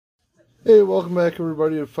Hey, welcome back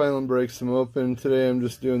everybody to Final Breaks Them Open. Today I'm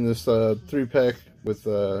just doing this 3-pack with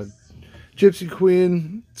Gypsy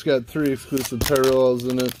Queen. It's got 3 exclusive parallels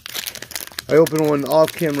in it. I opened one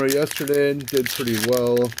off camera yesterday and did pretty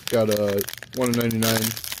well. Got a 199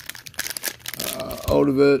 out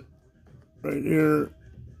of it right here.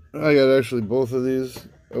 I got actually both of these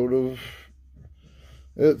out of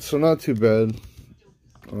it, so not too bad.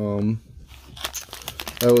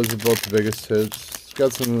 That was about the biggest hits. It's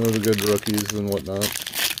got some really good rookies and whatnot.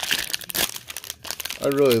 I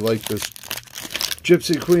really like this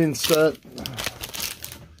Gypsy Queen set.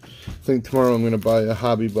 I think tomorrow I'm going to buy a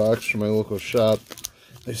hobby box from my local shop.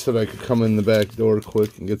 They said I could come in the back door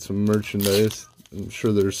quick and get some merchandise. I'm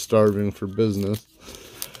sure they're starving for business.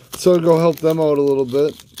 So I'll go help them out a little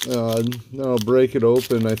bit. Then I'll break it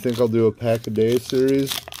open. I think I'll do a pack a day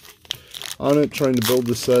series on it, trying to build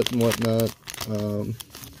the set and whatnot.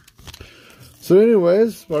 So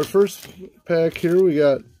anyways, our first pack here, we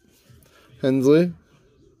got Hensley,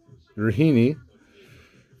 Rahini,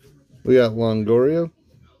 we got Longoria,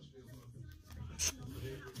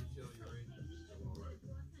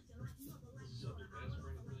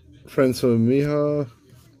 Franco Mija,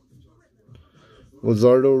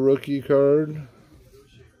 Lizardo rookie card,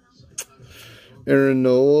 Aaron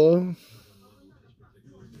Nola,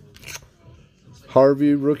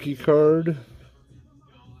 Harvey rookie card,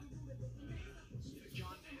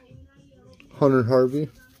 Hunter Harvey.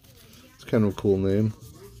 It's kind of a cool name.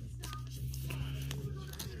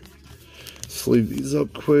 Sleeve these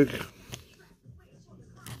up quick.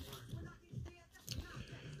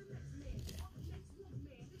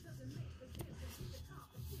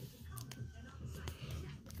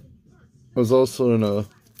 I was also in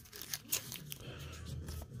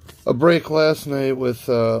a break last night with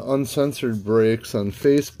uncensored breaks on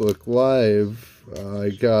Facebook Live.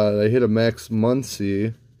 I hit a Max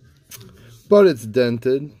Muncy, but it's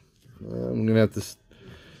dented. I'm gonna have to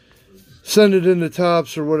send it into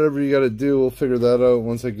Tops or whatever you got to do. We'll figure that out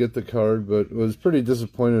once I get the card. But was pretty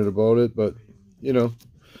disappointed about it. But you know,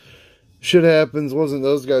 shit happens. Wasn't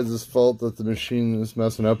those guys' fault that the machine was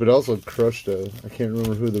messing up. It also crushed I can't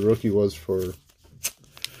remember who the rookie was for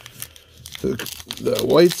the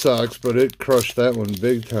White Sox, but it crushed that one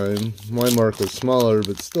big time. My mark was smaller,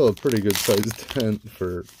 but still a pretty good sized dent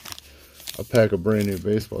for a pack of brand new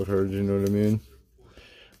baseball cards, you know what I mean?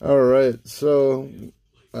 Alright, so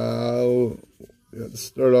we got to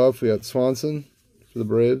start off. We got Swanson for the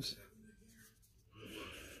Braves.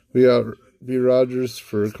 We got B. Rogers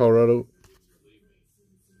for Colorado.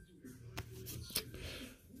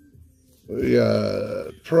 We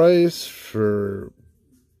got Price for...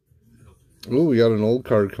 Oh, we got an old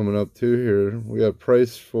card coming up too here. We got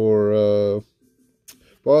Price for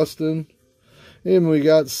Boston. And we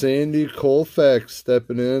got Sandy Koufax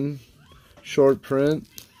stepping in. Short print.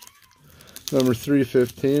 Number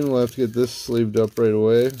 315. We'll have to get this sleeved up right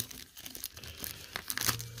away.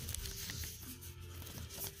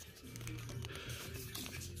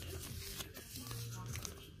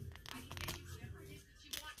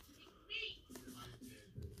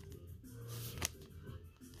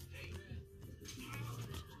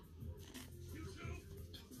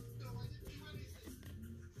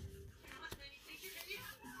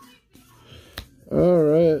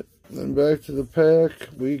 Alright, then back to the pack.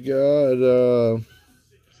 We got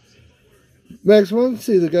Max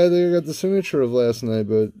Muncy, the guy that I got the signature of last night,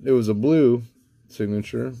 but it was a blue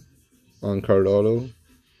signature on card auto.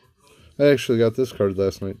 I actually got this card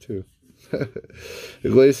last night too.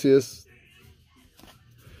 Iglesias.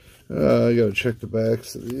 I gotta check the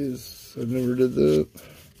backs of these. I never did that.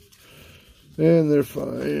 And they're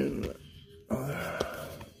fine.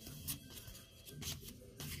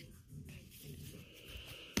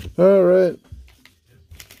 Alright,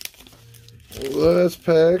 last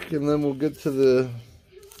pack, and then we'll get to the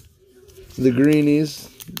greenies,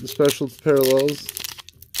 the special parallels.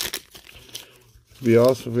 It'd be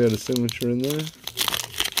awesome if we had a signature in there.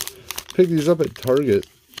 Pick these up at Target.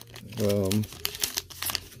 Been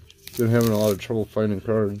having a lot of trouble finding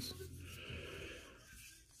cards.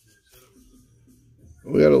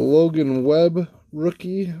 We got a Logan Webb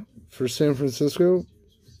rookie for San Francisco.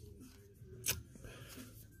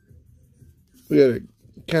 We got a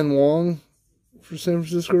Ken Wong for San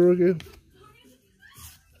Francisco rookie.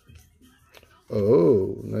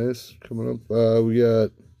 Oh, nice. Coming up. We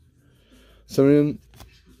got something.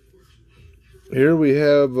 Here we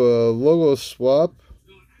have a logo swap.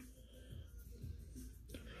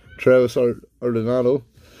 Travis Ardenado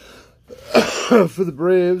for the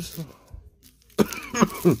Braves.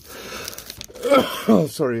 Oh,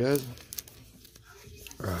 sorry, guys.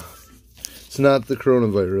 It's not the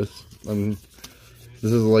coronavirus.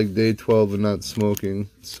 This is like day 12 of not smoking,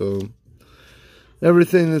 so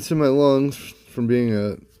everything that's in my lungs from being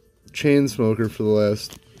a chain smoker for the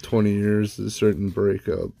last 20 years is starting to break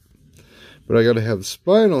up. But I gotta have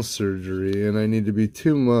spinal surgery, and I need to be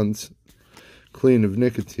 2 months clean of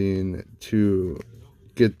nicotine to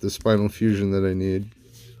get the spinal fusion that I need.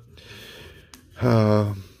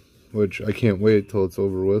 Which I can't wait till it's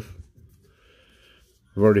over with.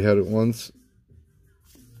 I've already had it once.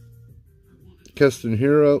 Keston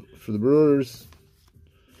Hero for the Brewers.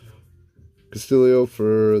 Castillo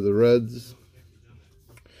for the Reds.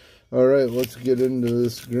 Alright, let's get into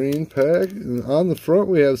this green pack. And on the front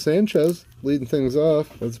we have Sanchez leading things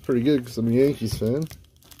off. That's pretty good because I'm a Yankees fan.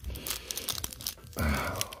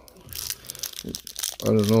 I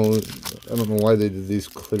don't know why they did these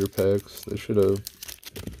clear packs. They should have.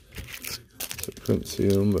 I couldn't see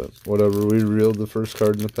them, but whatever. We reeled the first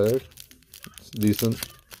card in the pack. It's decent.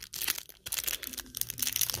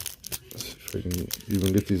 Let's see if I can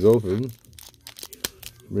even get these open.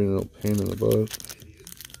 Being a pain in the butt.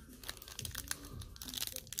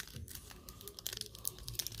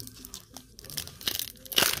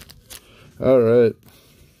 Alright.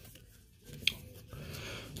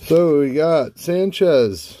 So we got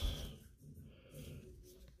Sanchez.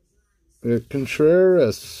 We got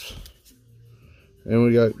Contreras. And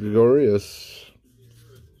we got Gregorius.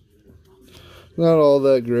 Not all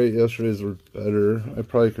that great. Yesterday's were better. I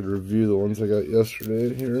probably could review the ones I got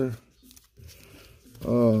yesterday here.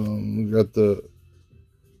 We got the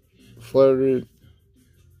Flaherty,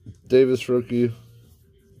 Davis rookie,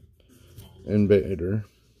 and Bader.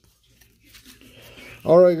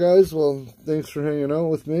 Alright guys, well, thanks for hanging out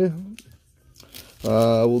with me.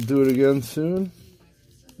 We'll do it again soon.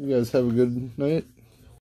 You guys have a good night.